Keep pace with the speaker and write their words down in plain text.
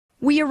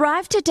We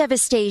arrived to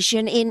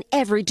devastation in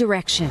every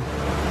direction.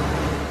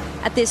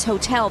 At this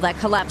hotel that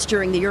collapsed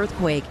during the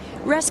earthquake,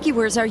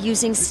 rescuers are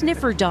using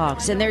sniffer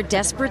dogs in their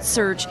desperate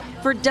search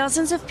for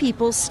dozens of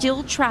people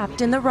still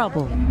trapped in the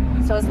rubble.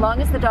 So as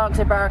long as the dogs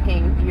are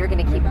barking, you're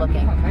going to keep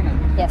looking.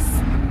 Yes.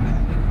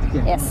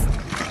 Yes.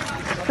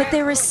 But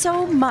there is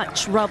so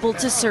much rubble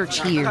to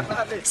search here.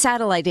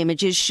 Satellite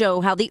images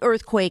show how the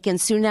earthquake and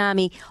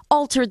tsunami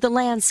altered the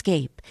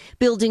landscape.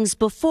 Buildings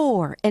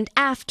before and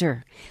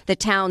after. The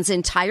town's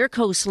entire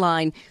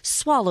coastline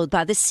swallowed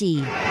by the sea.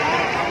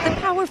 The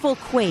powerful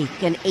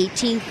quake, an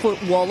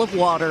 18-foot wall of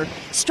water,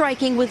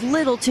 striking with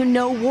little to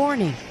no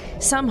warning.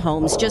 Some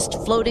homes just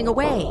floating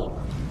away.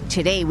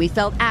 Today we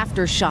felt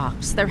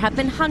aftershocks. There have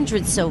been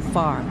hundreds so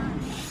far.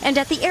 And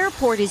at the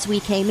airport as we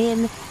came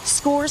in,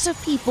 scores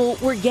of people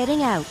were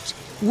getting out,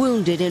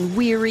 wounded and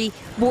weary,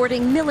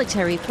 boarding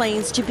military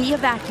planes to be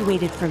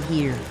evacuated from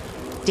here.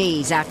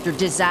 Days after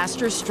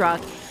disaster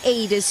struck,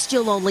 aid is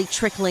still only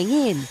trickling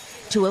in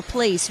to a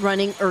place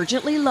running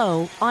urgently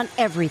low on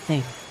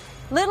everything.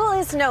 Little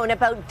is known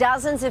about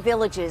dozens of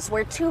villages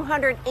where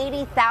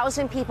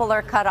 280,000 people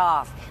are cut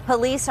off.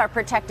 Police are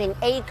protecting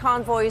aid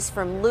convoys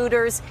from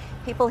looters.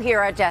 People here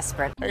are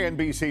desperate. Hey,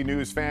 NBC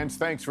News fans,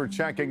 thanks for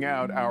checking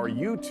out our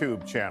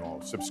YouTube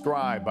channel.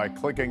 Subscribe by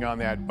clicking on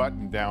that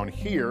button down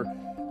here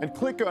and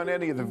click on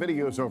any of the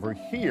videos over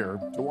here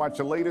to watch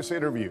the latest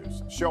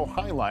interviews, show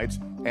highlights,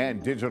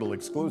 and digital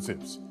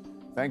exclusives.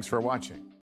 Thanks for watching.